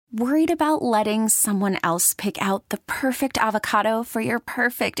Worried about letting someone else pick out the perfect avocado for your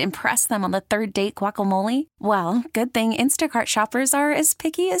perfect impress them on the third date guacamole? Well, good thing Instacart shoppers are as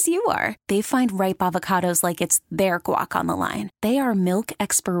picky as you are. They find ripe avocados like it's their guac on the line. They are milk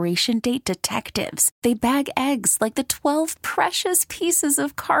expiration date detectives. They bag eggs like the 12 precious pieces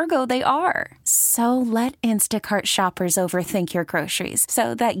of cargo they are. So let Instacart shoppers overthink your groceries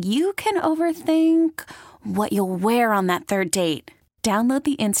so that you can overthink what you'll wear on that third date. Download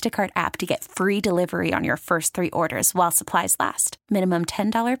the Instacart app to get free delivery on your first 3 orders while supplies last. Minimum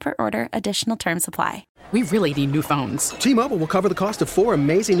 $10 per order. Additional terms apply. We really need new phones. T-Mobile will cover the cost of 4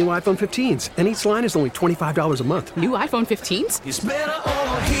 amazing new iPhone 15s, and each line is only $25 a month. New iPhone 15s? It's better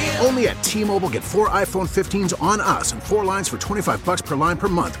over here. Only at T-Mobile, get 4 iPhone 15s on us and 4 lines for $25 per line per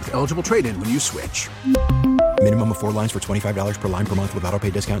month with eligible trade-in when you switch. Minimum of 4 lines for $25 per line per month with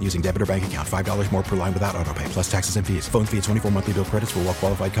autopay discount using debit or bank account. $5 more per line without autopay, plus taxes and fees. Phone fee at 24 monthly bill credits for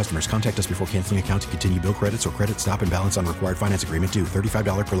well-qualified customers. Contact us before canceling account to continue bill credits or credit stop and balance on required finance agreement due.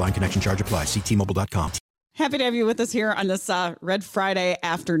 $35 per line connection charge applies. See T-Mobile.com. Happy to have you with us here on this Red Friday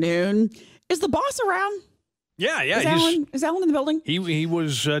afternoon. Is the boss around? Yeah. Is Alan in the building? He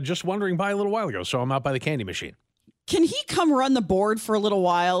was just wandering by a little while ago, so I'm out by the candy machine. Can he come run the board for a little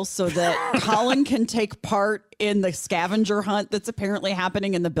while so that Colin can take part in the scavenger hunt that's apparently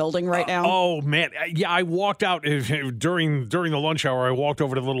happening in the building right now? Oh, man. Yeah, I walked out during the lunch hour. I walked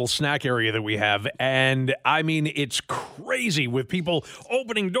over to the little snack area that we have, and, I mean, it's crazy with people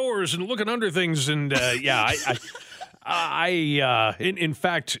opening doors and looking under things, and, in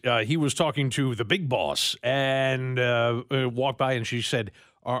fact, he was talking to the big boss and walked by, and she said,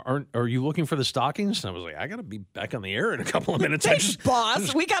 Are you looking for the stockings? And I was like, I got to be back on the air in a couple of minutes. Thanks,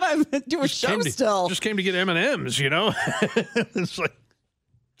 boss. We got to do a show still. Just came to get M&Ms, you know? It's like,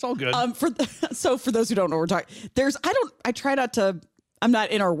 it's all good. So for those who don't know what we're talking, I'm not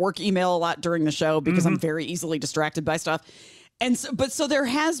in our work email a lot during the show because I'm very easily distracted by stuff. And so there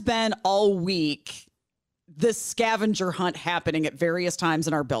has been all week this scavenger hunt happening at various times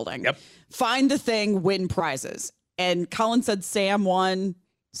in our building. Yep. Find the thing, win prizes. And Colin said Sam won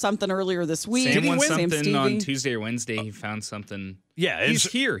something earlier this week. Sam won something on Tuesday or Wednesday. He found something. Yeah, he's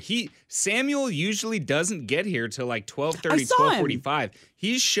here. Samuel usually doesn't get here till like 12:30, 12:45.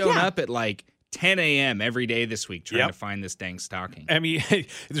 He's shown up at like 10 a.m. every day this week trying to find this dang stocking. I mean,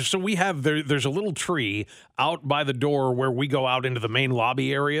 so we have there's a little tree out by the door where we go out into the main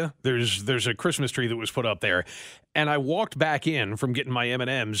lobby area. There's a Christmas tree that was put up there, and I walked back in from getting my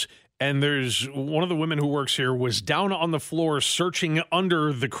M&Ms. And there's one of the women who works here was down on the floor searching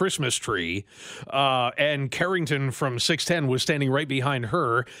under the Christmas tree. And Carrington from 610 was standing right behind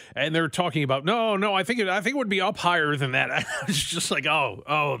her. And they're talking about, no, I think it would be up higher than that. I was just like,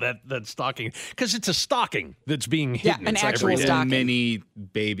 that stocking. Because it's a stocking that's being hidden. Yeah, an actual stocking. Mini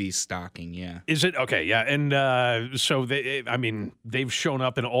baby stocking, yeah. Is it? Okay, yeah. And so, they've shown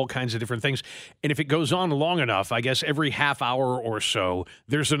up in all kinds of different things. And if it goes on long enough, I guess every half hour or so,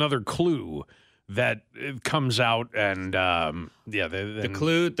 there's another clue that comes out, and the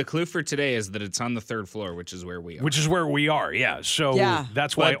clue for today is that it's on the 3rd floor, which is where we are. Yeah. So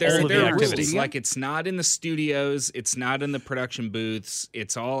that's why there all of the are activity, rules. Like, it's not in the studios, it's not in the production booths,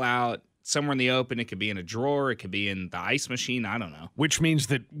 it's all out somewhere in the open. It could be in a drawer, it could be in the ice machine. I don't know. Which means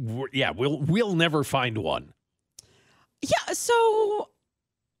that we'll never find one. Yeah. So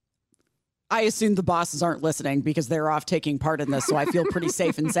I assume the bosses aren't listening because they're off taking part in this, so I feel pretty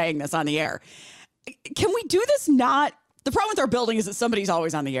safe in saying this on the air. Can we do this not? The problem with our building is that somebody's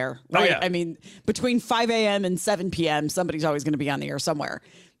always on the air, right? Oh, yeah. I mean, between 5 a.m. and 7 p.m., somebody's always going to be on the air somewhere.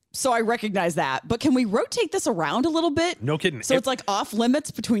 So I recognize that. But can we rotate this around a little bit? No kidding. So it's like off limits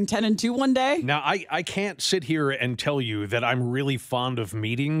between 10 and 2 one day? Now, I can't sit here and tell you that I'm really fond of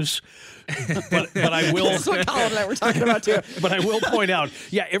meetings, but I will. That's what Colin and I were talking about, too. But I will point out,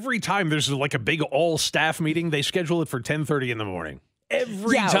 every time there's like a big all-staff meeting, they schedule it for 10:30 in the morning.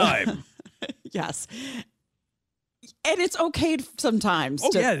 Every time. Yes. And it's okay sometimes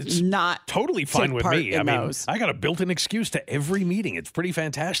to not totally fine with me. I mean, those. I got a built-in excuse to every meeting. It's pretty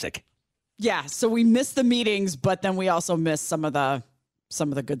fantastic. Yeah, so we miss the meetings, but then we also miss some of the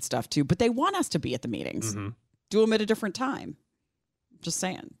good stuff too. But they want us to be at the meetings. Mm-hmm. Do them at a different time. Just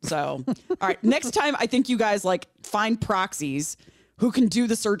saying. So, all right, next time I think you guys find proxies who can do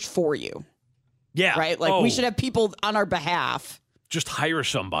the search for you. Yeah. Right? We should have people on our behalf. Just hire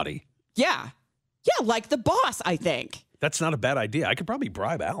somebody. Yeah. Yeah, like the boss, I think. That's not a bad idea. I could probably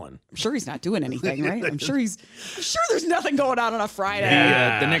bribe Alan. I'm sure he's not doing anything, right? I'm sure there's nothing going on a Friday.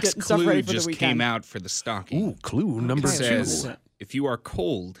 The next clue just came out for the stocking. Ooh, clue number 2. Says, if you are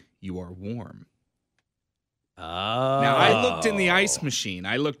cold, you are warm. Now, I looked in the ice machine.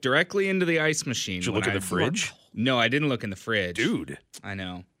 I looked directly into the ice machine. Did you look in the fridge? No, I didn't look in the fridge. Dude. I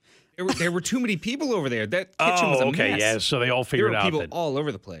know. There were too many people over there. That kitchen was a mess. Yeah, so they all figured out there were that. people all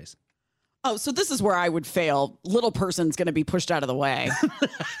over the place. Oh, so this is where I would fail. Little person's going to be pushed out of the way.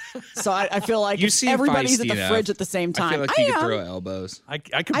 So I feel like if everybody's at the fridge at the same time. I feel like you could throw elbows. I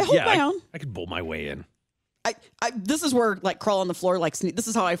could hold my own. I could bolt my way in. This is where like crawl on the floor, like this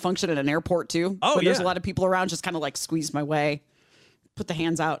is how I function at an airport too. Oh, when there's a lot of people around, just kind of like squeeze my way, put the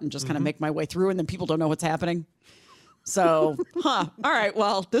hands out, and just kind of make my way through, and then people don't know what's happening. So, all right.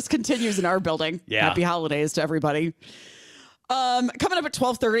 Well, this continues in our building. Yeah. Happy holidays to everybody. Coming up at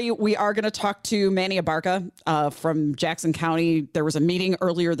 12:30, we are going to talk to Manny Abarca from Jackson County. There was a meeting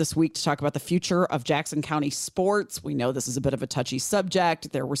earlier this week to talk about the future of Jackson County sports. We know this is a bit of a touchy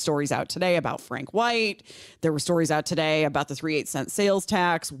subject. There were stories out today about Frank White. There were stories out today about the 3.8 sales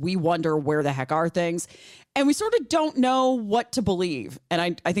tax. We wonder where the heck are things. And we sort of don't know what to believe.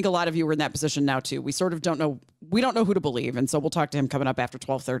 And I think a lot of you are in that position now, too. We sort of don't know. We don't know who to believe. And so we'll talk to him coming up after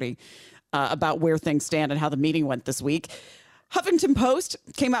 12:30 about where things stand and how the meeting went this week. Huffington Post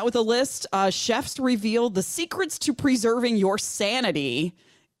came out with a list. Chefs revealed the secrets to preserving your sanity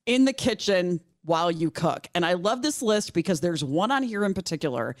in the kitchen while you cook. And I love this list because there's one on here in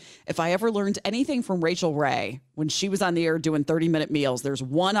particular. If I ever learned anything from Rachel Ray when she was on the air doing 30-minute meals, there's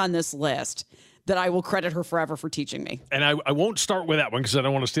one on this list that I will credit her forever for teaching me. And I won't start with that one because I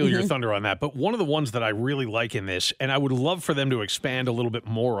don't want to steal your thunder on that. But one of the ones that I really like in this, and I would love for them to expand a little bit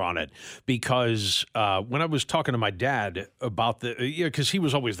more on it, because when I was talking to my dad about because he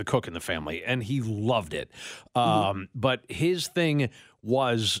was always the cook in the family, and he loved it. But his thing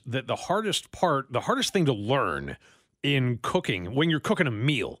was that the hardest thing to learn in cooking, when you're cooking a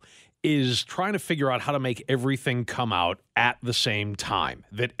meal, is trying to figure out how to make everything come out at the same time,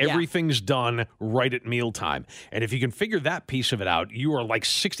 that everything's done right at mealtime. And if you can figure that piece of it out, you are like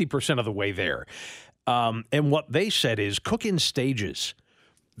 60% of the way there. And what they said is cook in stages.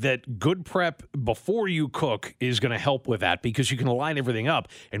 That good prep before you cook is going to help with that, because you can align everything up.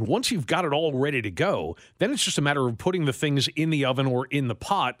 And once you've got it all ready to go, then it's just a matter of putting the things in the oven or in the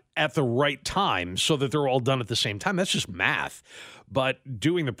pot at the right time so that they're all done at the same time. That's just math. But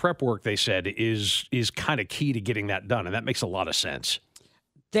doing the prep work, they said, is kind of key to getting that done. And that makes a lot of sense.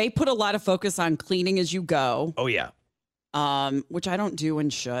 They put a lot of focus on cleaning as you go. Oh, yeah. Which I don't do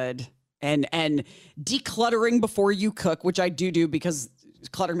and should. And decluttering before you cook, which I do because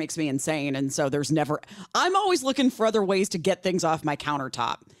clutter makes me insane. And so I'm always looking for other ways to get things off my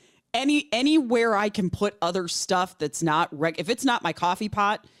countertop. Anywhere I can put other stuff that's not, if it's not my coffee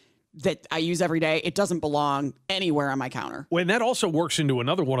pot that I use every day, it doesn't belong anywhere on my counter. Well, and that also works into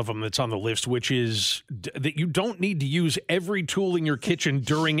another one of them that's on the list, which is that you don't need to use every tool in your kitchen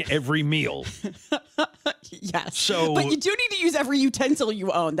during every meal. Yes. But you do need to use every utensil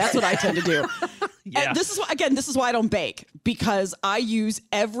you own. That's what I tend to do. Yeah. And this is why I don't bake, because I use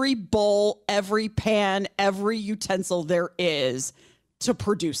every bowl, every pan, every utensil there is to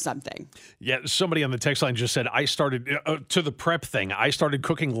produce something. Yeah, somebody on the text line just said, I started, to the prep thing, I started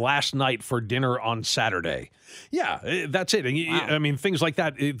cooking last night for dinner on Saturday. Yeah, that's it. And wow. I mean, things like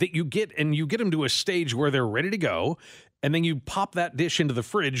that you get them to a stage where they're ready to go, and then you pop that dish into the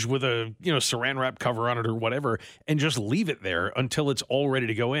fridge with a saran wrap cover on it or whatever, and just leave it there until it's all ready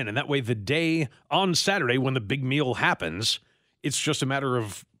to go in. And that way, the day on Saturday when the big meal happens, it's just a matter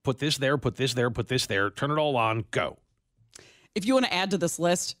of put this there, put this there, put this there, turn it all on, go. If you want to add to this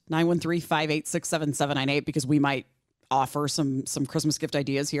list, 913-586-7798, because we might offer some Christmas gift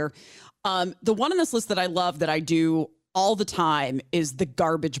ideas here. The one on this list that I love that I do all the time is the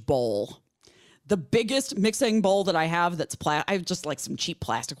garbage bowl. The biggest mixing bowl that I have I have just like some cheap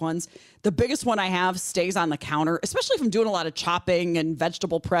plastic ones. The biggest one I have stays on the counter, especially if I'm doing a lot of chopping and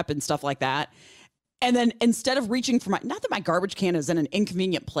vegetable prep and stuff like that. And then instead of reaching for not that my garbage can is in an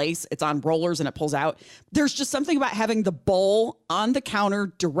inconvenient place, it's on rollers and it pulls out. There's just something about having the bowl on the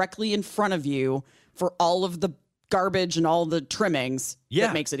counter directly in front of you for all of the garbage and all the trimmings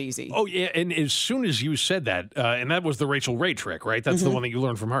that makes it easy. Oh, yeah. And as soon as you said that, and that was the Rachel Ray trick, right? That's the one that you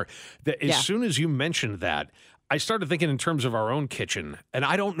learned from her. As soon as you mentioned that, I started thinking in terms of our own kitchen. And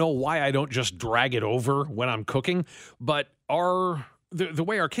I don't know why I don't just drag it over when I'm cooking, but the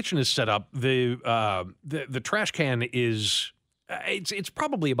way our kitchen is set up, the trash can is it's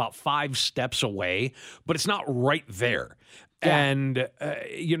probably about 5 steps away, but it's not right there. Yeah. And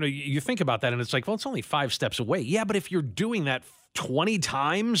you think about that, and it's like, well, it's only 5 steps away. Yeah, but if you're doing that 20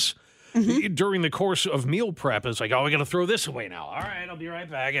 times during the course of meal prep, it's like, oh, we got to throw this away now. All right, I'll be right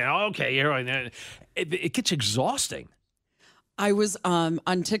back. And okay, you're right. It gets exhausting. I was on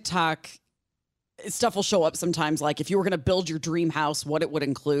TikTok. stuff will show up sometimes, like if you were going to build your dream house, what it would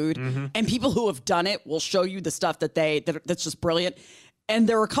include. And people who have done it will show you the stuff that's just brilliant. And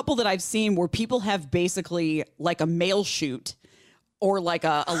there are a couple that I've seen where people have basically like a mail chute or like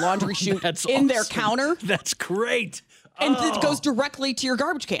a laundry chute in their counter. That's great. And it goes directly to your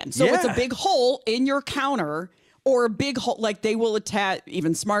garbage can. So it's a big hole in your counter, or a big hole, like they will attach,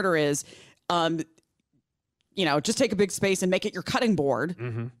 even smarter is, just take a big space and make it your cutting board.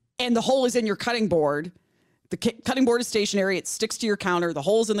 And the hole is in your cutting board. The cutting board is stationary. It sticks to your counter. The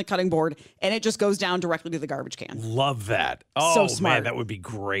hole's in the cutting board, and it just goes down directly to the garbage can. Love that. Oh, so smart. Man, that would be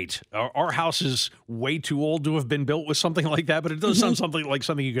great. Our house is way too old to have been built with something like that, but it does sound something like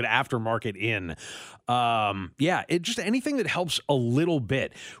something you could aftermarket in. It just anything that helps a little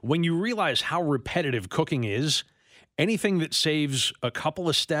bit. When you realize how repetitive cooking is, anything that saves a couple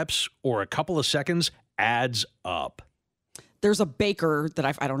of steps or a couple of seconds adds up. There's a baker that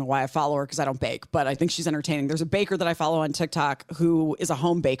I don't know why I follow her because I don't bake, but I think she's entertaining. There's a baker that I follow on TikTok who is a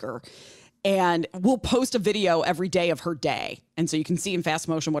home baker, and will post a video every day of her day. And so you can see in fast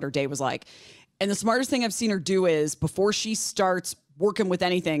motion what her day was like. And the smartest thing I've seen her do is before she starts working with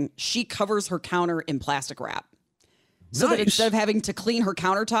anything, she covers her counter in plastic wrap. So that instead of having to clean her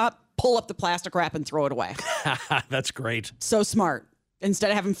countertop, pull up the plastic wrap and throw it away. That's great. So smart.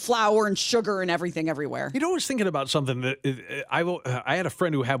 Instead of having flour and sugar and everything everywhere. You know, I was thinking about something that I had a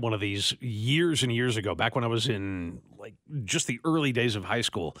friend who had one of these years and years ago, back when I was in like just the early days of high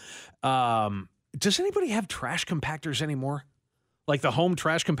school. Does anybody have trash compactors anymore? Like the home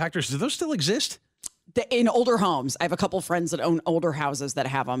trash compactors, do those still exist? In older homes. I have a couple friends that own older houses that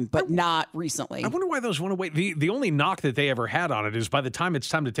have them, but not recently. I wonder why those went away. The only knock that they ever had on it is by the time it's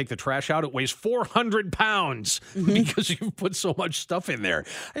time to take the trash out, it weighs 400 pounds because you've put so much stuff in there.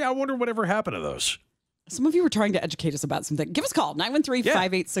 Hey, I wonder whatever happened to those. Some of you were trying to educate us about something. Give us a call,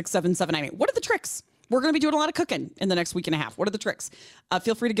 913-586-7798. What are the tricks? We're going to be doing a lot of cooking in the next week and a half. What are the tricks?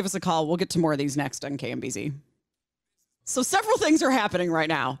 Feel free to give us a call. We'll get to more of these next on KMBZ. So several things are happening right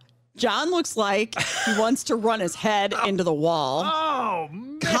now. John looks like he wants to run his head into the wall. Oh,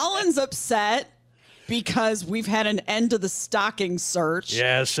 man. Colin's upset because we've had an end to the stocking search.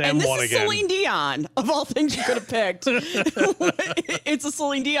 Yeah, Sam won again. And this is Celine Dion, of all things you could have picked. It's a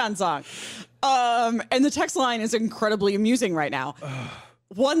Celine Dion song. And the text line is incredibly amusing right now.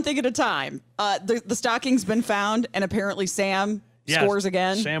 One thing at a time. The stocking's been found, and apparently Sam... scores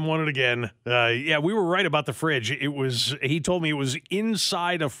again. Sam won it again. We were right about the fridge. He told me it was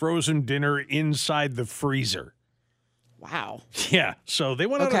inside a frozen dinner inside the freezer. Wow. Yeah. So they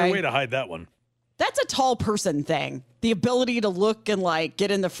went out of their way to hide that one. That's a tall person thing. The ability to look and like get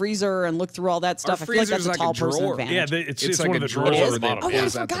in the freezer and look through all that stuff. I feel like that's a tall person advantage. Yeah, it's like one of the drawers on the bottom. Oh, yeah, I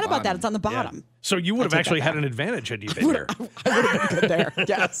forgot about that. It's on the bottom. Yeah. So you would have actually had an advantage had you been there. I would have been good there.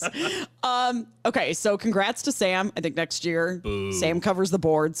 Yes. Okay, so congrats to Sam. I think next year Sam covers the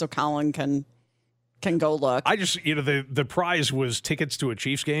board so Colin can go look. I just, the prize was tickets to a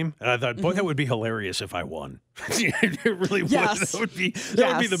Chiefs game, and I thought, boy, that would be hilarious if I won. It really would. That would be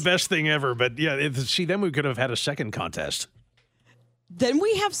the best thing ever. But yeah, then we could have had a second contest. Then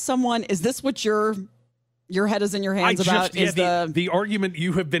we have someone. Is this what your head is in your hands about? The argument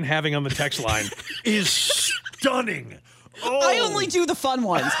you have been having on the text line is stunning. Oh. I only do the fun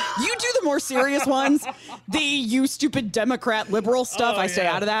ones. You do the more serious ones. The you stupid Democrat liberal stuff. I stay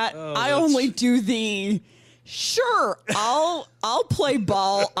out of that. I only do the sure. I'll play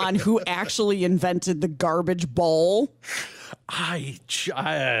ball on who actually invented the garbage bowl.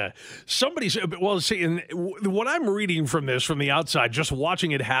 Somebody's what I'm reading from this from the outside, just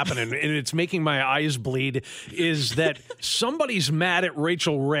watching it happen, and it's making my eyes bleed, is that somebody's mad at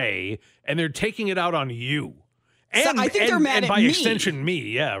Rachel Ray and they're taking it out on you. And I think they're mad at me. And by extension, me.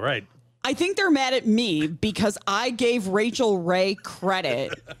 Yeah, right. I think they're mad at me because I gave Rachel Ray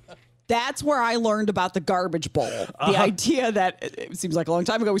credit. That's where I learned about the garbage bowl. The idea that it seems like a long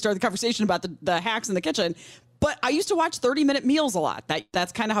time ago we started the conversation about the hacks in the kitchen. But I used to watch 30-minute meals a lot.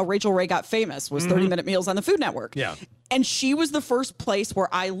 That's kind of how Rachel Ray got famous, was 30-minute meals on the Food Network. Yeah. And she was the first place where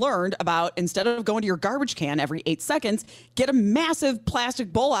I learned about, instead of going to your garbage can every 8 seconds, get a massive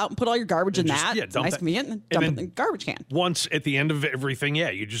plastic bowl out and put all your garbage in that. Yeah, it's nice convenient, and dump it in the garbage can. Once at the end of everything,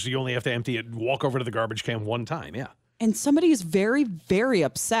 you only have to empty it, walk over to the garbage can one time, yeah. And somebody is very, very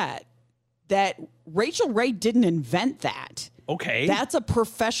upset that Rachel Ray didn't invent that. Okay. That's a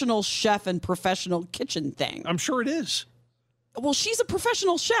professional chef and professional kitchen thing. I'm sure it is. Well, she's a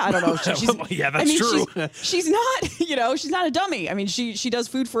professional chef. I don't know. That's true. She's not, she's not a dummy. I mean, she does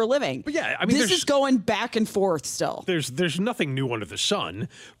food for a living. But yeah, I mean, this is going back and forth still. There's nothing new under the sun.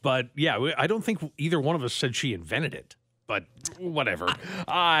 But yeah, I don't think either one of us said she invented it. But whatever.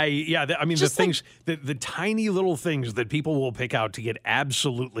 The things, the tiny little things that people will pick out to get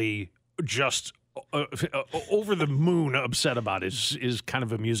absolutely just over the moon upset about is kind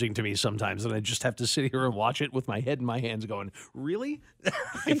of amusing to me sometimes. And I just have to sit here and watch it with my head in my hands going, really?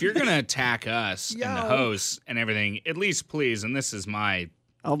 If you're going to attack us and the hosts and everything, at least please, and this is my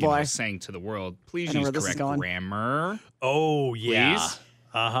saying to the world, please use correct grammar. Oh, yeah. Please.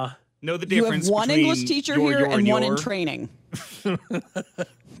 Uh-huh. Know the difference You have one between English teacher here and one in training.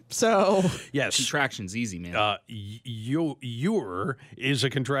 So yes, contraction's easy, man. Your is a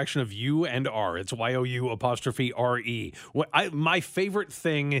contraction of U and R. It's YOU''RE. My favorite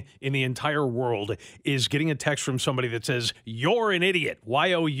thing in the entire world is getting a text from somebody that says you're an idiot.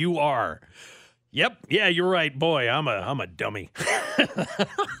 YOUR. Yep. Yeah, you're right, boy. I'm a dummy.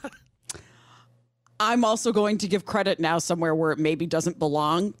 I'm also going to give credit now somewhere where it maybe doesn't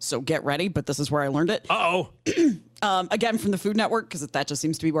belong, so get ready, but this is where I learned it. Uh-oh. Again, from the Food Network, because that just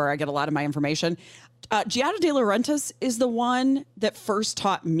seems to be where I get a lot of my information. Giada De Laurentiis is the one that first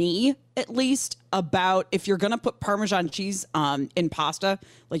taught me, at least, about if you're going to put Parmesan cheese in pasta,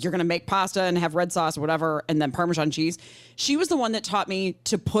 like you're going to make pasta and have red sauce or whatever, and then Parmesan cheese. She was the one that taught me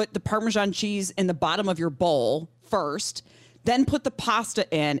to put the Parmesan cheese in the bottom of your bowl first, then put the pasta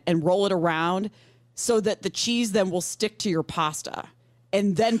in and roll it around so that the cheese then will stick to your pasta,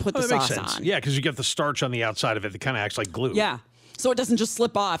 and then put the sauce on. Yeah, because you get the starch on the outside of it that kind of acts like glue. Yeah, so it doesn't just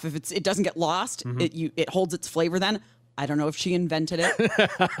slip off. If it doesn't get lost, it holds its flavor then. I don't know if she invented it.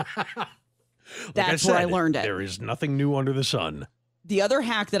 That's where I learned it. There is nothing new under the sun. The other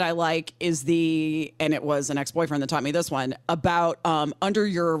hack that I like is and it was an ex-boyfriend that taught me this one, about under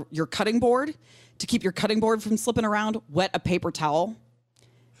your cutting board, to keep your cutting board from slipping around, wet a paper towel.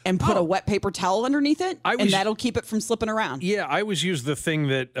 And put a wet paper towel underneath it, and that'll keep it from slipping around. Yeah, I always use the thing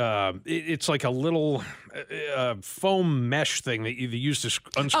that it's like a little foam mesh thing that you use to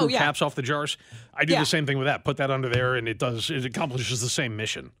unscrew caps off the jars. I do the same thing with that. Put that under there, and it accomplishes the same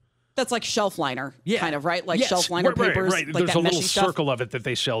mission. That's like shelf liner, kind of, right? Like shelf liner papers. Right. Like There's that a little stuff. circle of it that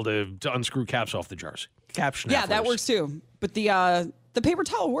they sell to unscrew caps off the jars. Cap schnappers. Yeah, that works too. But the paper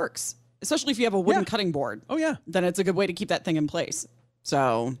towel works, especially if you have a wooden cutting board. Oh, yeah. Then it's a good way to keep that thing in place.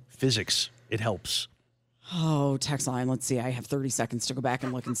 So physics, it helps. Oh, text line. Let's see. I have 30 seconds to go back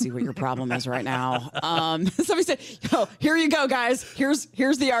and look and see what your problem is right now. Somebody said, here you go, guys. Here's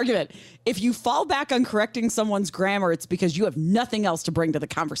the argument. If you fall back on correcting someone's grammar, it's because you have nothing else to bring to the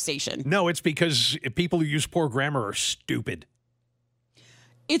conversation. No, it's because people who use poor grammar are stupid.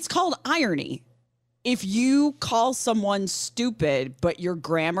 It's called irony. If you call someone stupid, but your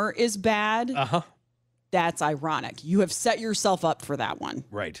grammar is bad, that's ironic. You have set yourself up for that one.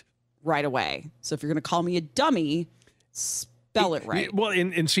 Right away. So if you're going to call me a dummy, spell it right. Well,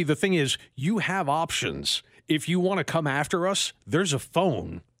 and see, the thing is, you have options. If you want to come after us, there's a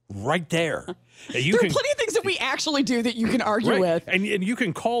phone right there. There are plenty of things that we actually do that you can argue with. And you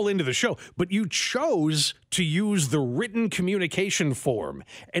can call into the show, but you chose to use the written communication form.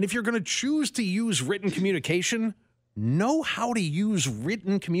 And if you're going to choose to use written communication, know how to use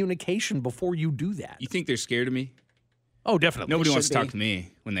written communication before you do that. You think they're scared of me? Oh, definitely. Nobody wants to talk to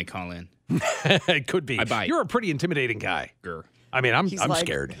me when they call in. It could be. I bite. You're a pretty intimidating guy. Grr. I mean, I'm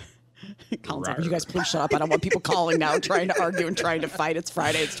scared. Colin's like, would you guys please shut up? I don't want people calling now, trying to argue and trying to fight. It's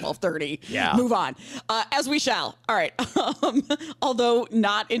Friday. It's 12:30. Yeah. Move on. As we shall. All right. Although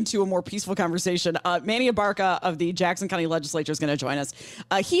not into a more peaceful conversation, Manny Abarca of the Jackson County Legislature is going to join us.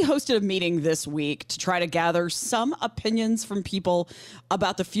 He hosted a meeting this week to try to gather some opinions from people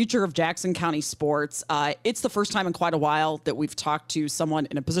about the future of Jackson County sports. It's the first time in quite a while that we've talked to someone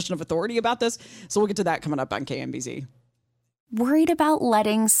in a position of authority about this. So we'll get to that coming up on KMBZ. Worried about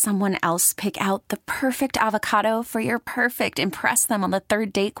letting someone else pick out the perfect avocado for your perfect impress them on the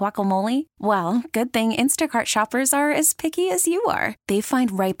third date guacamole? Well, good thing Instacart shoppers are as picky as you are. They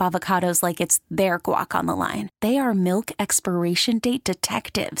find ripe avocados like it's their guac on the line. They are milk expiration date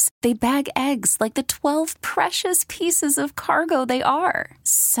detectives. They bag eggs like the 12 precious pieces of cargo they are.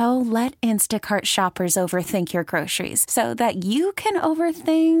 So let Instacart shoppers overthink your groceries so that you can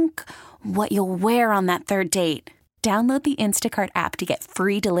overthink what you'll wear on that third date. Download the Instacart app to get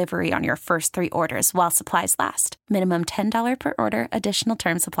free delivery on your first 3 orders while supplies last. Minimum $10 per order. Additional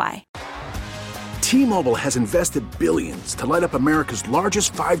terms apply. T-Mobile has invested billions to light up America's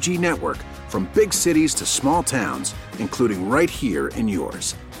largest 5G network, from big cities to small towns, including right here in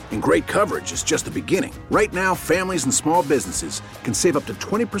yours. And great coverage is just the beginning. Right now, families and small businesses can save up to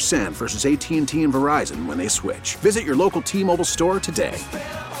 20% versus AT&T and Verizon when they switch. Visit your local T-Mobile store today.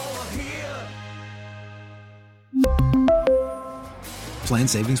 Plan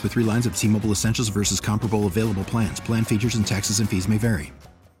savings with 3 lines of T-Mobile Essentials versus comparable available plans. Plan features and taxes and fees may vary.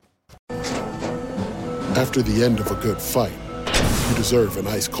 After the end of a good fight, you deserve an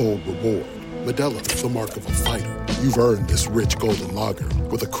ice-cold reward. Modelo is the mark of a fighter. You've earned this rich golden lager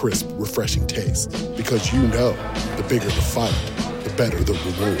with a crisp, refreshing taste. Because you know, the bigger the fight, the better the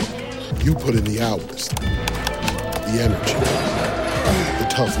reward. You put in the hours, the energy, the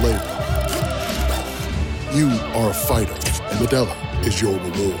tough labor. You are a fighter, and Modelo is your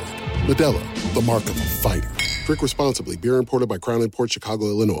reward. Modelo, the mark of a fighter. Drink responsibly. Beer imported by Crown Imports, Chicago,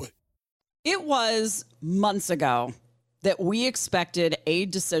 Illinois. It was months ago that we expected a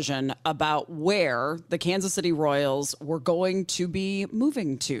decision about where the Kansas City Royals were going to be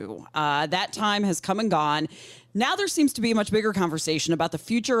moving to. That time has come and gone. Now there seems to be a much bigger conversation about the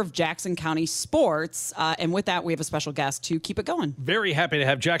future of Jackson County sports. And with that, we have a special guest to keep it going. Very happy to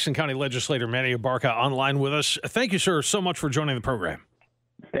have Jackson County Legislator Manny Abarca online with us. Thank you, sir, so much for joining the program.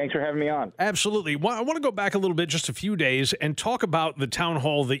 Thanks for having me on. Absolutely. Well, I want to go back a little bit, just a few days, and talk about the town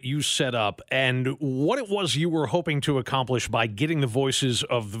hall that you set up and what it was you were hoping to accomplish by getting the voices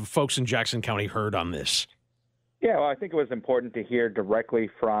of the folks in Jackson County heard on this. Yeah, well, I think it was important to hear directly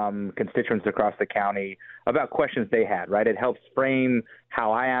from constituents across the county about questions they had, right? It helps frame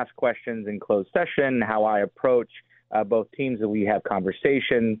how I ask questions in closed session, how I approach both teams that we have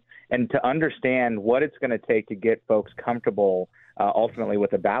conversation, and to understand what it's going to take to get folks comfortable ultimately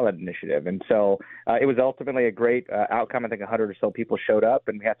with a ballot initiative. And so it was ultimately a great outcome. I think 100 or so people showed up,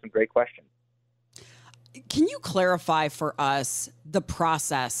 and we had some great questions. Can you clarify for us the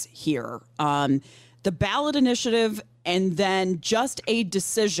process here? The ballot initiative and then just a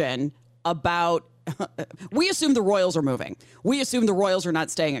decision about we assume the Royals are moving. We assume the Royals are not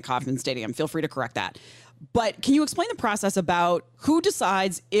staying at Kauffman Stadium. Feel free to correct that. But can you explain the process about who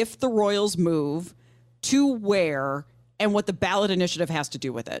decides if the Royals move to where and what the ballot initiative has to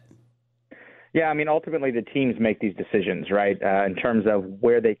do with it? Yeah, I mean, ultimately the teams make these decisions, right, in terms of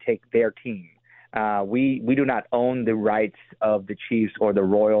where they take their team. We do not own the rights of the Chiefs or the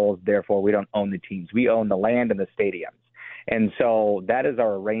Royals. Therefore, we don't own the teams. We own the land and the stadiums. And so that is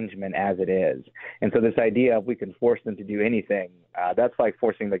our arrangement as it is. And so this idea of we can force them to do anything, that's like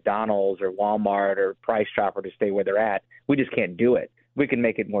forcing McDonald's or Walmart or Price Chopper to stay where they're at. We just can't do it. We can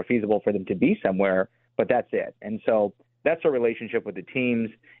make it more feasible for them to be somewhere, but that's it. And so that's our relationship with the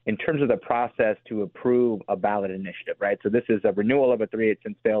teams in terms of the process to approve a ballot initiative, right? So this is a renewal of a 3/8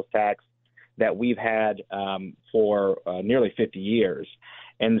 cent sales tax that we've had for nearly 50 years.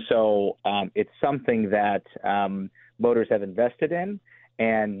 And so it's something that voters have invested in.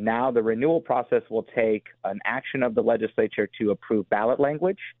 And now the renewal process will take an action of the legislature to approve ballot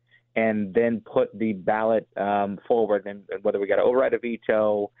language and then put the ballot forward. And whether we got to override a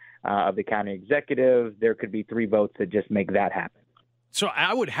veto of the county executive, there could be 3 votes that just make that happen. So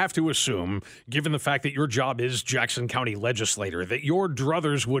I would have to assume, given the fact that your job is Jackson County Legislator, that your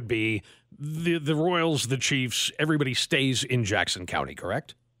druthers would be the Royals, the Chiefs, everybody stays in Jackson County,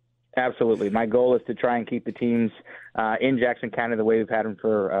 correct? Absolutely. My goal is to try and keep the teams in Jackson County the way we've had them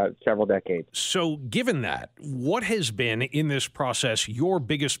for several decades. So given that, what has been in this process your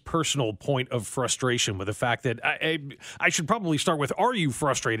biggest personal point of frustration with the fact that I should probably start with, are you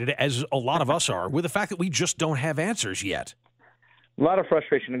frustrated, as a lot of us are, with the fact that we just don't have answers yet? A lot of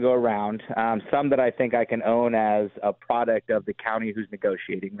frustration to go around, some that I think I can own as a product of the county who's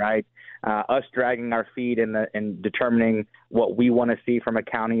negotiating, right? Us dragging our feet in determining what we want to see from a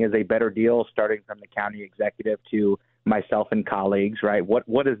county as a better deal, starting from the county executive to myself and colleagues, right?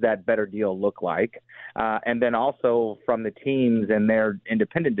 What does that better deal look like? And then also from the teams and their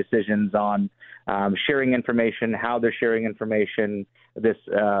independent decisions on sharing information, how they're sharing information, this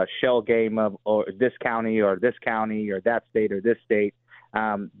shell game of or this county or that state or this state.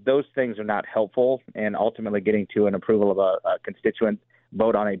 Those things are not helpful in ultimately getting to an approval of a constituent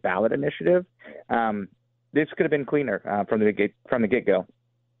vote on a ballot initiative. This could have been cleaner from the get-go.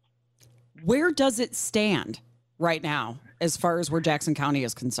 Where does it stand right now as far as where Jackson County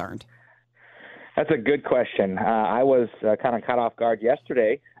is concerned? That's a good question. I was kind of caught off guard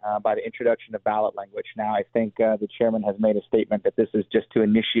yesterday by the introduction of ballot language. Now, I think the chairman has made a statement that this is just to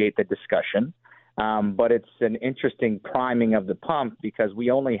initiate the discussion. But it's an interesting priming of the pump because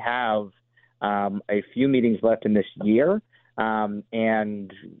we only have a few meetings left in this year.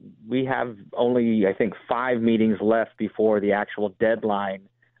 And we have only, I think, 5 meetings left before the actual deadline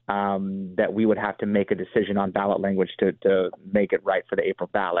that we would have to make a decision on ballot language to make it right for the April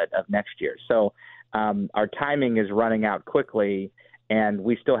ballot of next year. So our timing is running out quickly, and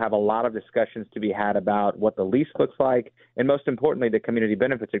we still have a lot of discussions to be had about what the lease looks like, and most importantly, the community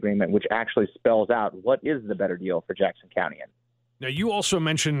benefits agreement, which actually spells out what is the better deal for Jackson County. Now, you also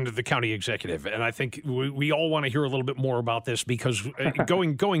mentioned the county executive, and I think we all want to hear a little bit more about this because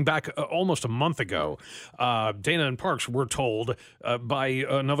going back almost a month ago, Dana and Parks were told by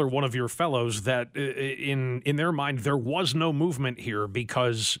another one of your fellows that in their mind there was no movement here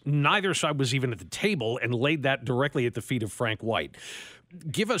because neither side was even at the table, and laid that directly at the feet of Frank White.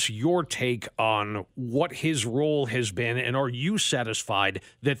 Give us your take on what his role has been, and are you satisfied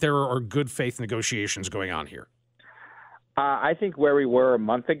that there are good faith negotiations going on here? I think where we were a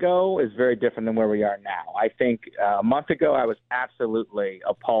month ago is very different than where we are now. I think a month ago I was absolutely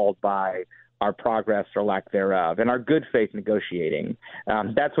appalled by our progress or lack thereof and our good faith negotiating.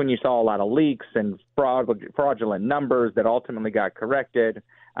 That's when you saw a lot of leaks and fraudulent numbers that ultimately got corrected.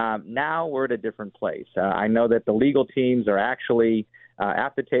 Now we're at a different place. I know that the legal teams are actually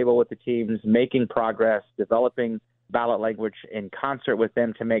at the table with the teams, making progress, developing ballot language in concert with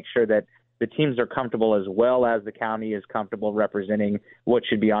them to make sure that the teams are comfortable as well as the county is comfortable representing what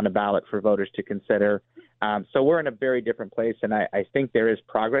should be on the ballot for voters to consider. So we're in a very different place, and I think there is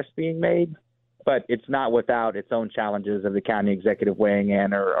progress being made, but it's not without its own challenges of the county executive weighing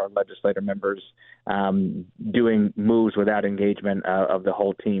in or legislator members doing moves without engagement of the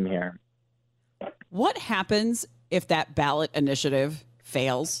whole team here. What happens if that ballot initiative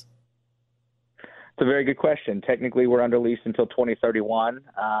fails? It's a very good question. Technically, we're under lease until 2031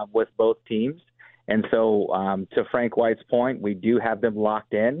 with both teams. And so to Frank White's point, we do have them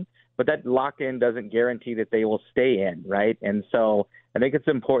locked in, but that lock-in doesn't guarantee that they will stay in, right? And so I think it's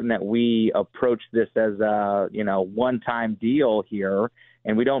important that we approach this as a, one-time deal here,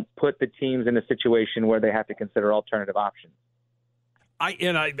 and we don't put the teams in a situation where they have to consider alternative options.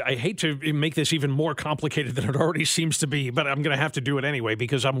 I hate to make this even more complicated than it already seems to be, but I'm going to have to do it anyway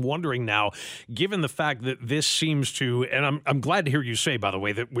because I'm wondering now, given the fact that this seems to, and I'm glad to hear you say, by the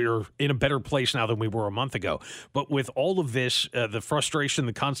way, that we're in a better place now than we were a month ago. But with all of this, the frustration,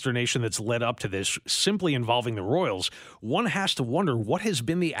 the consternation that's led up to this, simply involving the Royals, one has to wonder what has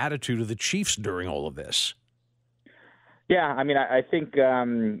been the attitude of the Chiefs during all of this. Yeah, I mean, I think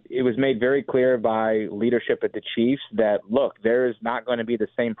it was made very clear by leadership at the Chiefs that, look, there is not going to be the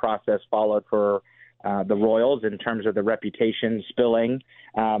same process followed for the Royals in terms of the reputation spilling.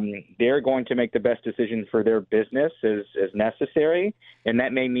 They're going to make the best decision for their business as necessary, and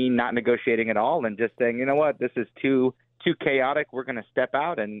that may mean not negotiating at all and just saying, you know what, this is too chaotic. We're going to step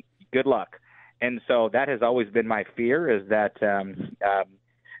out and good luck. And so that has always been my fear is that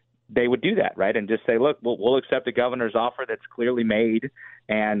they would do that, right, and just say, look, we'll accept the governor's offer that's clearly made,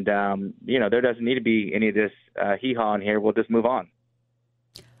 and, there doesn't need to be any of this hee-haw in here. We'll just move on.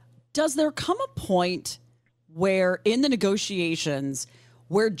 Does there come a point where in the negotiations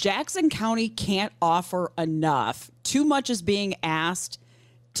where Jackson County can't offer enough, too much is being asked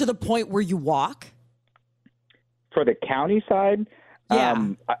to the point where you walk? For the county side, yeah.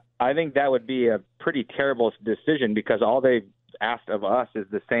 I think that would be a pretty terrible decision because all they asked of us is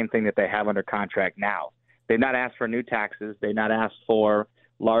the same thing that they have under contract now. They've not asked for new taxes. They've not asked for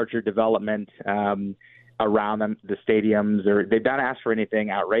larger development around them, the stadiums, or they've not asked for anything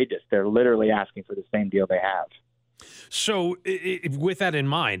outrageous. They're literally asking for the same deal they have. So with that in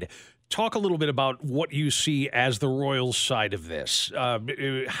mind, talk a little bit about what you see as the Royals side of this.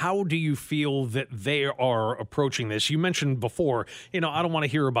 How do you feel that they are approaching this? You mentioned before, I don't want to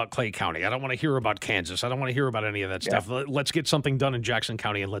hear about Clay County. I don't want to hear about Kansas. I don't want to hear about any of that stuff. Let's get something done in Jackson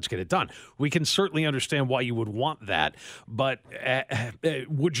County and let's get it done. We can certainly understand why you would want that, but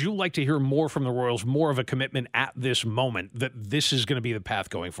would you like to hear more from the Royals, more of a commitment at this moment that this is going to be the path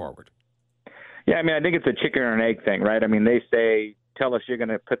going forward? Yeah, I mean, I think it's a chicken or an egg thing, right? I mean, they say, tell us you're going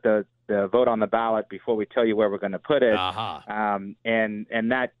to put the vote on the ballot before we tell you where we're going to put it. And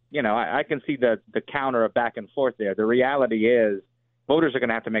that, I can see the counter of back and forth there. The reality is voters are going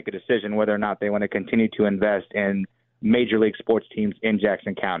to have to make a decision whether or not they want to continue to invest in major league sports teams in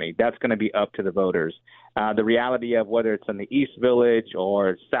Jackson County. That's going to be up to the voters. The reality of whether it's in the East Village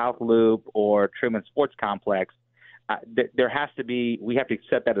or South Loop or Truman Sports Complex, we have to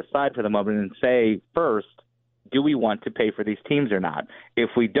set that aside for the moment and say, first, do we want to pay for these teams or not?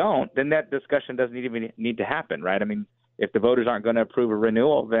 If we don't, then that discussion doesn't even need to happen, right? I mean, if the voters aren't going to approve a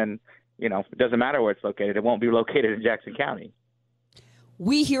renewal, then, it doesn't matter where it's located. It won't be located in Jackson County.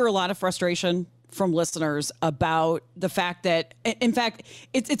 We hear a lot of frustration from listeners about the fact that, in fact,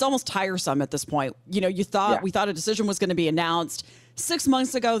 it's almost tiresome at this point. We thought a decision was going to be announced 6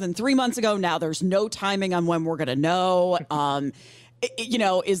 months ago, then 3 months ago. Now there's no timing on when we're going to know.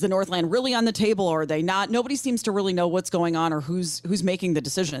 Is the Northland really on the table or are they not? Nobody seems to really know what's going on or who's making the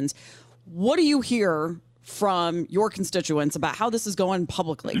decisions. What do you hear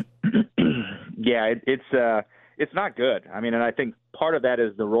it's it's not good. I mean, and I think part of that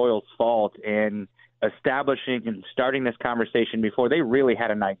is the Royals' fault in establishing and starting this conversation before they really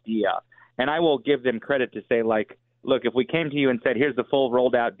had an idea. And I will give them credit to say, like, look, if we came to you and said, here's the full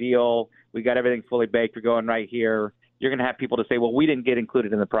rolled out deal, we got everything fully baked, we're going right here, you're going to have people to say, well, we didn't get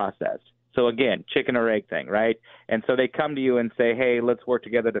included in the process. So again, chicken or egg thing, right? And so they come to you and say, hey, let's work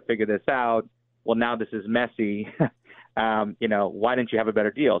together to figure this out. Well, now this is messy. Why didn't you have a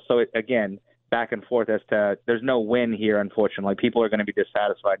better deal? So again, back and forth as to there's no win here, unfortunately. People are going to be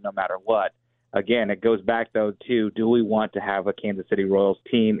dissatisfied no matter what. Again, it goes back, though, to do we want to have a Kansas City Royals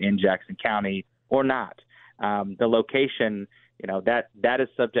team in Jackson County or not? The location, that is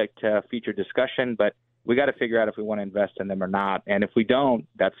subject to future discussion, but we got to figure out if we want to invest in them or not. And if we don't,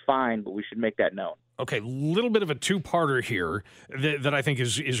 that's fine, but we should make that known. Okay, a little bit of a two-parter here that I think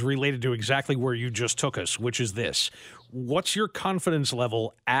is related to exactly where you just took us, which is this. What's your confidence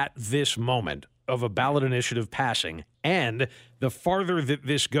level at this moment of a ballot initiative passing? And the farther that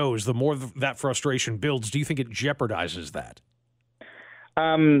this goes, the more that frustration builds. Do you think it jeopardizes that?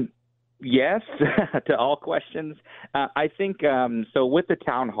 Yes, to all questions. I think so with the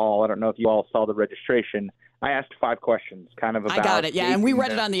town hall, I don't know if you all saw the registration. I asked 5 questions kind of about. I got it. Yeah. And we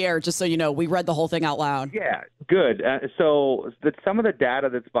read it on the air, just so you know, we read the whole thing out loud. Yeah. Good. So some of the data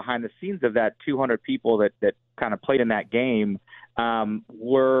that's behind the scenes of that 200 people that kind of played in that game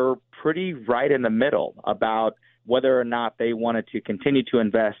were pretty right in the middle about whether or not they wanted to continue to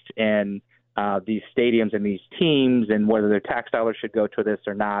invest in these stadiums and these teams and whether their tax dollars should go to this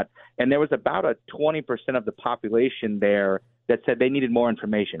or not. And there was about a 20% of the population there that said they needed more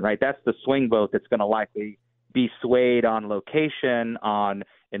information, right? That's the swing vote that's going to likely be swayed on location, on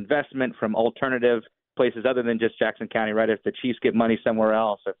investment from alternative places other than just Jackson County, right? If the Chiefs get money somewhere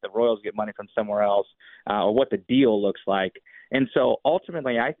else, if the Royals get money from somewhere else, or what the deal looks like. And so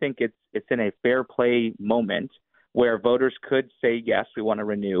ultimately, I think it's in a fair play moment where voters could say, yes, we want to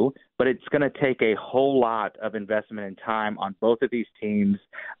renew, but it's going to take a whole lot of investment and time on both of these teams,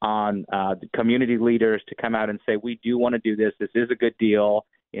 on the community leaders to come out and say, we do want to do this. This is a good deal.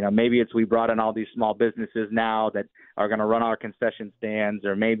 Maybe it's we brought in all these small businesses now that are going to run our concession stands,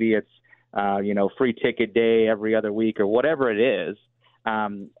 or maybe it's, free ticket day every other week or whatever it is.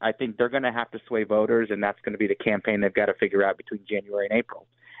 I think they're going to have to sway voters, and that's going to be the campaign they've got to figure out between January and April.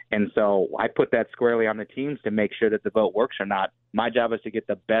 And so I put that squarely on the teams to make sure that the vote works or not. My job is to get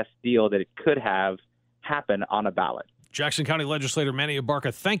the best deal that it could have happen on a ballot. Jackson County Legislator Manny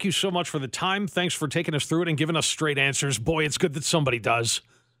Abarca, thank you so much for the time. Thanks for taking us through it and giving us straight answers. Boy, it's good that somebody does.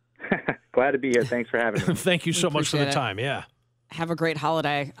 Glad to be here. Thanks for having me. Thank you so much for the time. Yeah. Have a great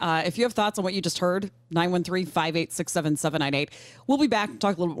holiday. If you have thoughts on what you just heard, 913-586-7798. We'll be back and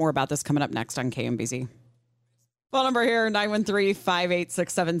talk a little bit more about this coming up next on KMBZ. Phone number here,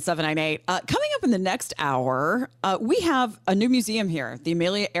 913-586-7798. Coming up in the next hour, we have a new museum here, the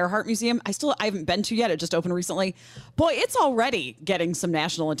Amelia Earhart Museum. I haven't been to yet. It just opened recently. Boy, it's already getting some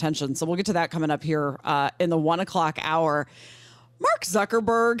national attention. So we'll get to that coming up here in the 1 o'clock hour. Mark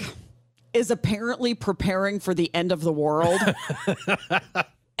Zuckerberg is apparently preparing for the end of the world.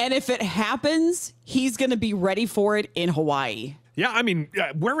 And if it happens, he's going to be ready for it in Hawaii. Yeah, I mean,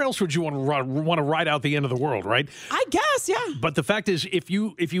 where else would you want to ride out the end of the world, right? I guess, yeah. But the fact is, if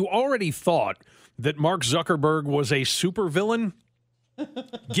you already thought that Mark Zuckerberg was a supervillain,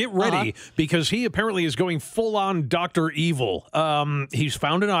 get ready, because he apparently is going full-on Dr. Evil. He's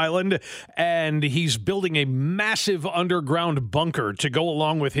found an island, and he's building a massive underground bunker to go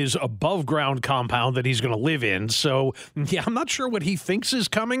along with his above-ground compound that he's going to live in. So, yeah, I'm not sure what he thinks is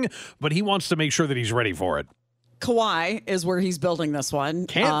coming, but he wants to make sure that he's ready for it. Kauai is where he's building this one.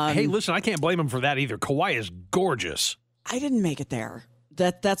 Hey, listen, I can't blame him for that either. Kauai is gorgeous. I didn't make it there.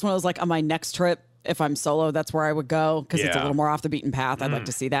 That's when I was like, on my next trip, if I'm solo, that's where I would go, because it's a little more off the beaten path. I'd like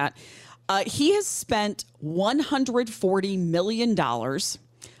to see that. He has spent $140 million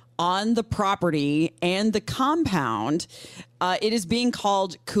on the property and the compound. It is being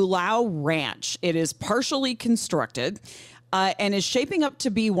called Kulau Ranch. It is partially constructed. And is shaping up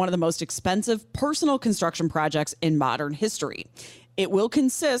to be one of the most expensive personal construction projects in modern history. It will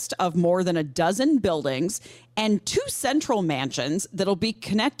consist of more than a dozen buildings and 2 central mansions that'll be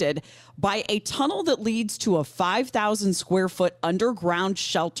connected by a tunnel that leads to a 5,000 square foot underground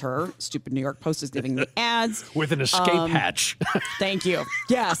shelter. Stupid New York Post is giving me ads. With an escape hatch. Thank you.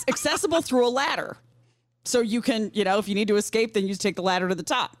 Yes, accessible through a ladder. So you can, if you need to escape, then you just take the ladder to the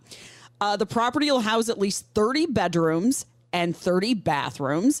top. The property will house at least 30 bedrooms and 30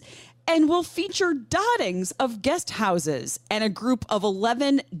 bathrooms. and will feature dottings of guest houses and a group of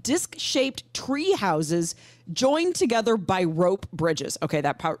 11 disc-shaped tree houses joined together by rope bridges. Okay,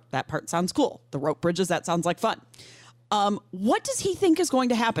 that part sounds cool. The rope bridges, that sounds like fun. What does he think is going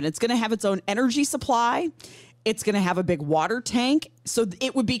to happen? It's going to have its own energy supply. It's going to have a big water tank. So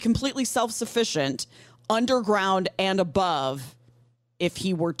it would be completely self-sufficient underground and above if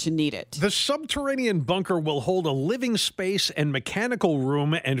he were to need it. The subterranean bunker will hold a living space and mechanical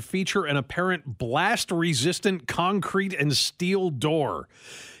room and feature an apparent blast-resistant concrete and steel door.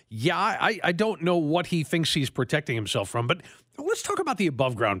 Yeah, I don't know what he thinks he's protecting himself from, but let's talk about the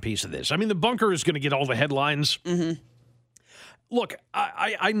above-ground piece of this. I mean, the bunker is going to get all the headlines. Mm-hmm. Look,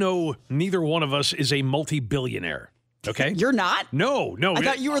 I know neither one of us is a multi-billionaire. Okay. You're not? No. I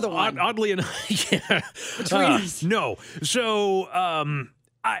thought you were the one. Oddly enough, yeah. Between us. No. So,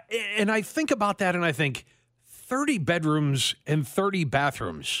 I think about that and I think 30 bedrooms and 30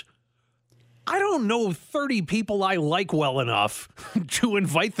 bathrooms. I don't know 30 people I like well enough to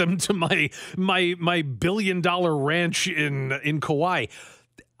invite them to my $1 billion ranch in Kauai.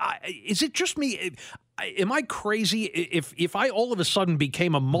 Is it just me? Am I crazy? If I all of a sudden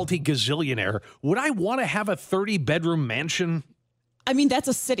became a multi-gazillionaire, would I want to have a 30-bedroom mansion? I mean, that's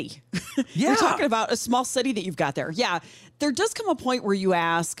a city. Yeah. You're talking about a small city that you've got there. Yeah. There does come a point where you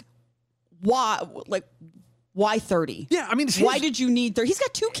ask, why 30? Yeah, I mean, why did you need 30? He's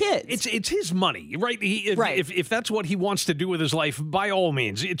got 2 kids. It's his money, right? Right. If that's what he wants to do with his life, by all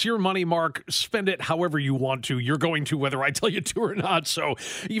means, it's your money, Mark. Spend it however you want to. You're going to, whether I tell you to or not. So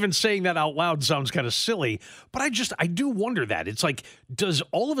even saying that out loud sounds kind of silly. But I do wonder that. It's like, does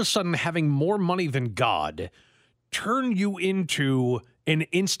all of a sudden having more money than God turn you into an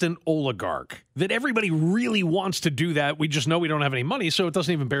instant oligarch? That everybody really wants to do that. We just know we don't have any money, so it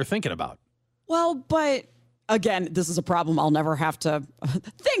doesn't even bear thinking about. Well, but again, this is a problem I'll never have to.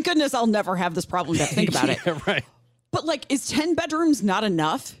 Thank goodness I'll never have this problem to think about Yeah, it. Right. But is 10 bedrooms not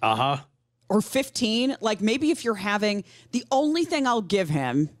enough? Uh-huh. Or 15? Maybe if you're having, the only thing I'll give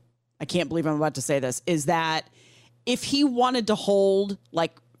him, I can't believe I'm about to say this, is that if he wanted to hold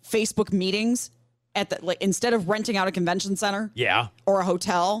Facebook meetings at the instead of renting out a convention center, yeah, or a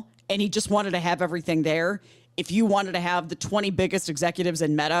hotel, and he just wanted to have everything there, if you wanted to have the 20 biggest executives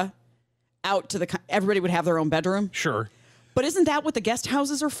in Meta out to everybody would have their own bedroom. Sure. But isn't that what the guest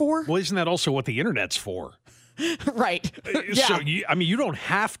houses are for? Well, isn't that also what the internet's for? Right. Yeah. So, you don't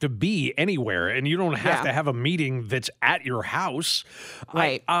have to be anywhere, and you don't have to have a meeting that's at your house.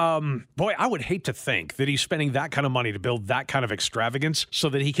 Right. Boy, I would hate to think that he's spending that kind of money to build that kind of extravagance so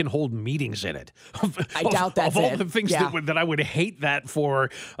that he can hold meetings in it. I doubt that's of all the things that I would hate that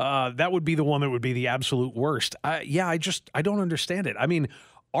for, that would be the one that would be the absolute worst. I don't understand it. I mean,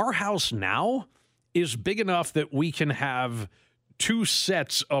 our house now is big enough that we can have 2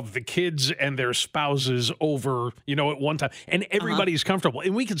 sets of the kids and their spouses over, at one time, and everybody's comfortable.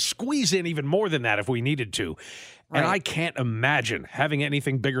 And we can squeeze in even more than that if we needed to. Right. And I can't imagine having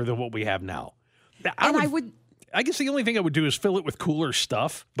anything bigger than what we have now. I guess the only thing I would do is fill it with cooler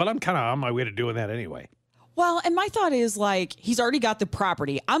stuff, but I'm kind of on my way to doing that anyway. Well, and my thought is he's already got the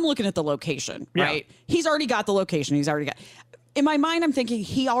property. I'm looking at the location, right? Yeah. He's already got the location. In my mind, I'm thinking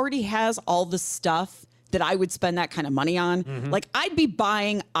he already has all the stuff that I would spend that kind of money on. Mm-hmm. I'd be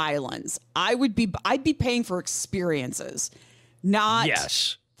buying islands. I'd be paying for experiences, not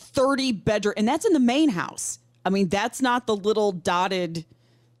 30 bedroom. And that's in the main house. I mean, that's not the little dotted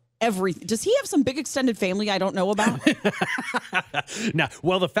everything. Does he have some big extended family I don't know about? Now,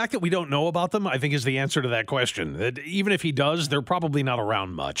 well, the fact that we don't know about them, I think, is the answer to that question. That even if he does, they're probably not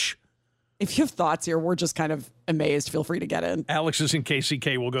around much. If you have thoughts here, we're just kind of amazed. Feel free to get in. Alex is in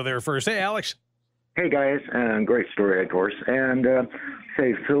KCK. We'll go there first. Hey, Alex. Hey, guys. Great story, of course. And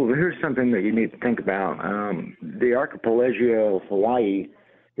say, Phil, here's something that you need to think about. The archipelago of Hawaii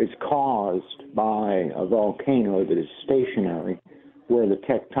is caused by a volcano that is stationary, where the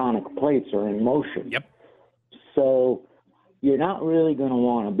tectonic plates are in motion. Yep. So you're not really going to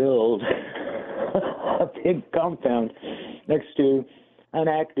want to build a big compound next to an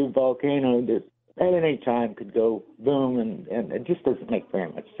active volcano that at any time could go boom, and it just doesn't make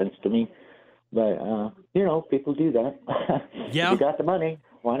very much sense to me. But, people do that. Yeah. If you got the money,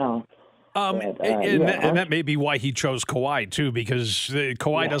 why not? And that may be why he chose Kauai, too, because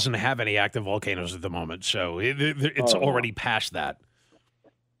Kauai doesn't have any active volcanoes at the moment. So it's already past that.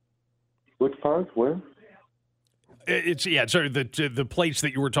 Which part? Where? The plates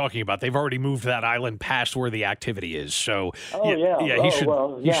that you were talking about, they've already moved that island past where the activity is. So,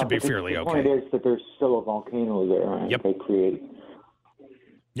 he should be fairly okay. The point is that there's still a volcano there, and they create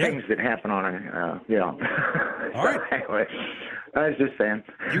things that happen on All right. Anyway, I was just saying.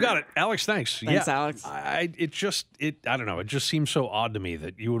 You got it, Alex. Thanks. Thanks, Alex. I don't know. It just seems so odd to me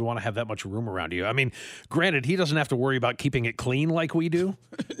that you would want to have that much room around you. I mean, granted, he doesn't have to worry about keeping it clean like we do.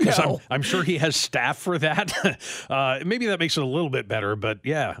 No. I'm sure he has staff for that. Maybe that makes it a little bit better. But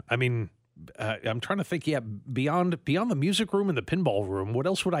yeah, I mean, I'm trying to think. Yeah, beyond the music room and the pinball room, what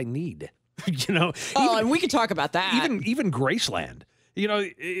else would I need? And we could talk about that. Even Graceland.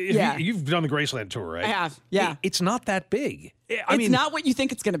 You've done the Graceland tour, right? I have, yeah. It's not that big. It's not what you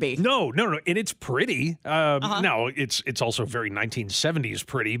think it's going to be. No, and it's pretty. No, it's also very 1970s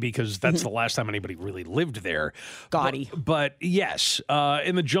pretty because that's the last time anybody really lived there. Gaudy. But yes,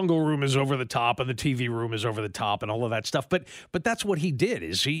 and the jungle room is over the top, and the TV room is over the top, and all of that stuff. But that's what he did.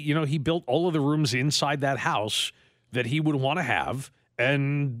 Is he built all of the rooms inside that house that he would want to have.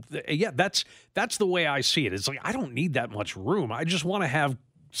 And yeah, that's the way I see it. It's like, I don't need that much room. I just want to have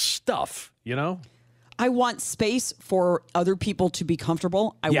stuff, I want space for other people to be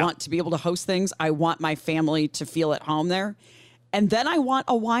comfortable. I want to be able to host things. I want my family to feel at home there. And then I want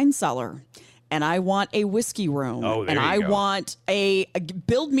a wine cellar. And I want a whiskey room. Oh, there and you I go. want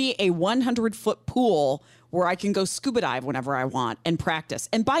build me a 100-foot pool where I can go scuba dive whenever I want and practice.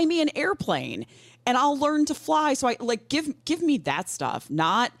 And buy me an airplane. And I'll learn to fly. So give me that stuff.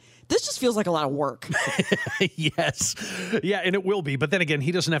 This just feels like a lot of work. Yes. Yeah, and it will be. But then again,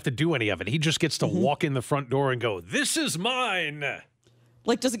 he doesn't have to do any of it. He just gets to walk in the front door and go, "This is mine."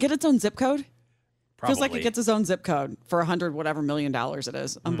 Does it get its own zip code? Probably. Feels like it gets its own zip code for $100 whatever million it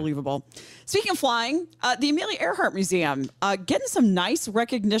is. Unbelievable. Speaking of flying, the Amelia Earhart Museum getting some nice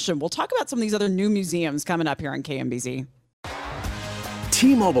recognition. We'll talk about some of these other new museums coming up here on KMBZ.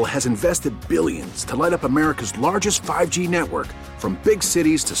 T-Mobile has invested billions to light up America's largest 5G network, from big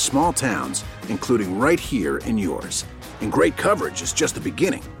cities to small towns, including right here in yours. And great coverage is just the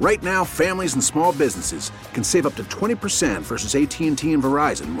beginning. Right now, families and small businesses can save up to 20% versus AT&T and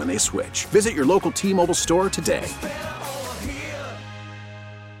Verizon when they switch. Visit your local T-Mobile store today.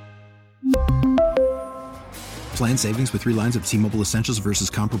 Plan savings with 3 lines of T-Mobile Essentials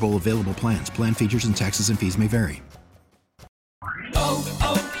versus comparable available plans. Plan features and taxes and fees may vary.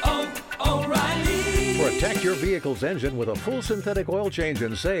 Protect your vehicle's engine with a full synthetic oil change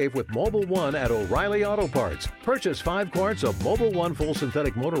and save with Mobile One at O'Reilly Auto Parts. Purchase 5 quarts of Mobile One full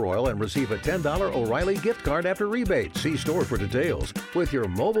synthetic motor oil and receive a $10 O'Reilly gift card after rebate. See store for details. With your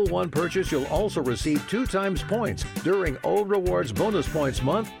Mobile One purchase, you'll also receive 2 times points during O Rewards Bonus Points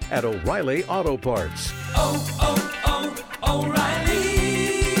Month at O'Reilly Auto Parts. O'Reilly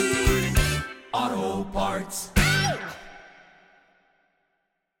Auto Parts.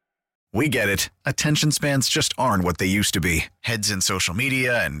 We get it. Attention spans just aren't what they used to be. Heads in social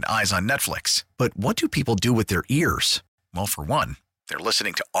media and eyes on Netflix. But what do people do with their ears? Well, for one, they're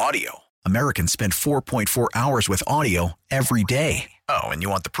listening to audio. Americans spend 4.4 hours with audio every day. Oh, and you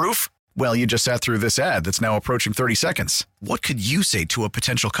want the proof? Well, you just sat through this ad that's now approaching 30 seconds. What could you say to a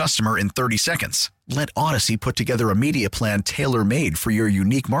potential customer in 30 seconds? Let Odyssey put together a media plan tailor-made for your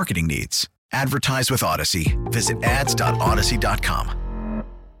unique marketing needs. Advertise with Odyssey. Visit ads.odyssey.com.